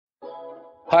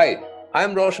Hi,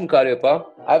 I'm Roshan Cariappa.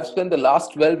 I've spent the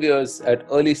last 12 years at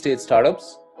early stage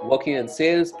startups, working in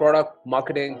sales, product,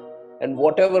 marketing, and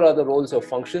whatever other roles or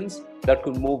functions that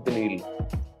could move the needle.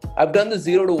 I've done the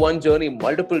 0 to 1 journey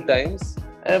multiple times,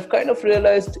 and I've kind of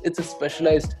realized it's a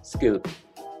specialized skill.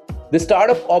 The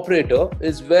startup operator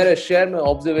is where I share my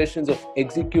observations of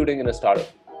executing in a startup.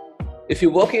 If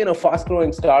you're working in a fast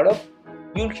growing startup,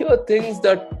 you'll hear things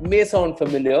that may sound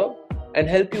familiar and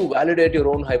help you validate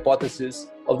your own hypothesis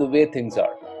of the way things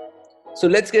are. So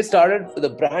let's get started with a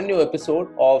brand new episode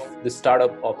of The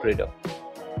Startup Operator.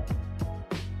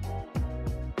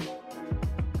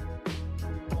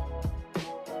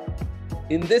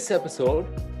 In this episode,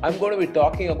 I'm going to be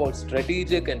talking about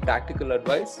strategic and tactical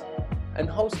advice and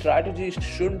how strategy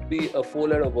shouldn't be a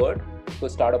four-letter word for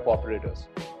startup operators.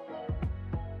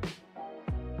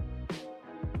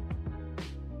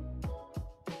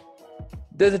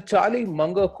 There's a Charlie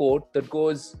Munger quote that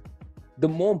goes, the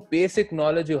more basic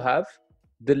knowledge you have,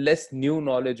 the less new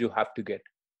knowledge you have to get.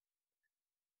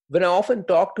 When I often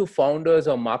talk to founders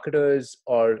or marketers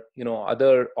or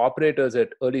other operators at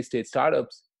early stage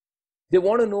startups, they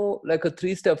want to know like a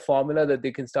 3-step formula that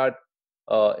they can start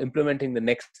implementing the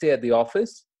next day at the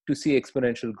office to see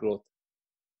exponential growth.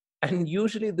 And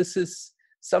usually this is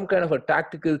some kind of a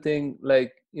tactical thing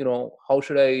like, how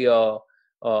should I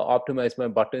optimize my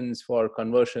buttons for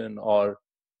conversion, or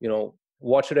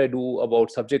what should I do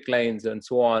about subject lines and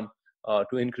so on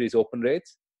to increase open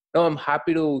rates. Now I'm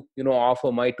happy to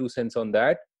offer my 2 cents on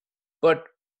that, but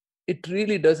it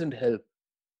really doesn't help.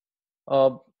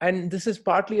 And this is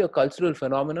partly a cultural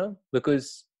phenomenon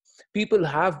because people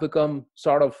have become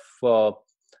sort of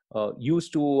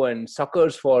used to and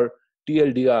suckers for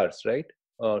TLDRs, right?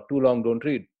 Too long, don't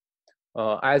read.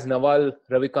 As Naval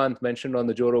Ravikant mentioned on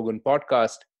the Joe Rogan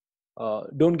podcast,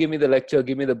 don't give me the lecture,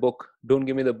 give me the book. Don't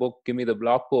give me the book, give me the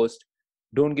blog post.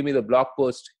 Don't give me the blog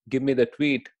post, give me the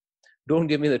tweet. Don't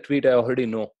give me the tweet, I already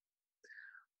know.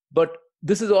 But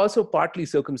this is also partly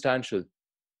circumstantial.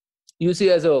 You see,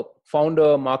 as a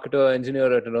founder, marketer,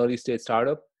 engineer at an early stage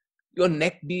startup, you're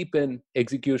neck deep in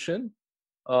execution,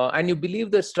 and you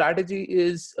believe that strategy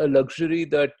is a luxury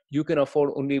that you can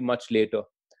afford only much later.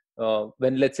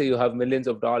 When, let's say, you have millions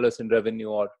of dollars in revenue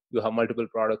or you have multiple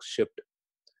products shipped.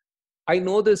 I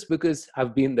know this because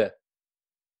I've been there.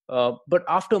 But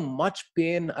after much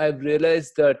pain, I've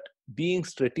realized that being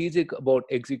strategic about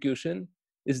execution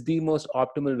is the most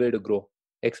optimal way to grow,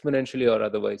 exponentially or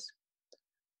otherwise.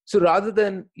 So rather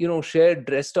than, share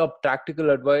dressed up tactical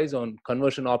advice on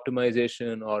conversion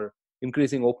optimization or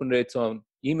increasing open rates on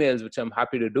emails, which I'm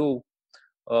happy to do,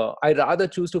 I rather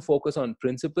choose to focus on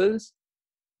principles,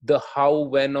 the how,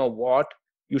 when, or what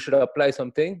you should apply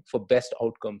something for best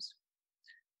outcomes.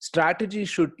 Strategy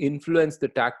should influence the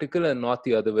tactical and not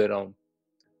the other way around.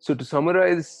 So to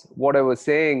summarize what I was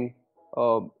saying,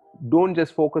 don't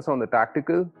just focus on the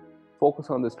tactical,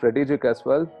 focus on the strategic as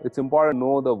well. It's important to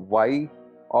know the why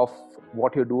of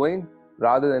what you're doing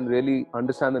rather than really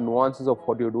understand the nuances of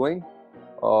what you're doing.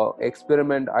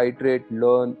 Experiment, iterate,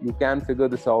 learn. You can figure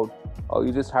this out.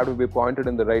 You just have to be pointed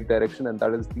in the right direction, and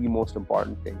that is the most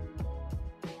important thing.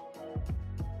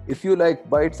 If you like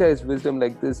bite-sized wisdom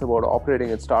like this about operating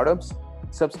in startups,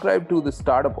 subscribe to the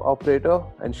Startup Operator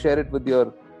and share it with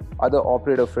your other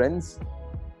operator friends.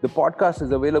 The podcast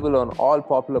is available on all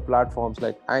popular platforms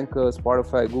like Anchor,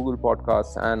 Spotify, Google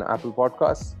Podcasts, and Apple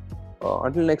Podcasts.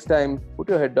 Until next time, put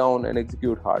your head down and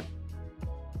execute hard.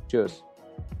 Cheers.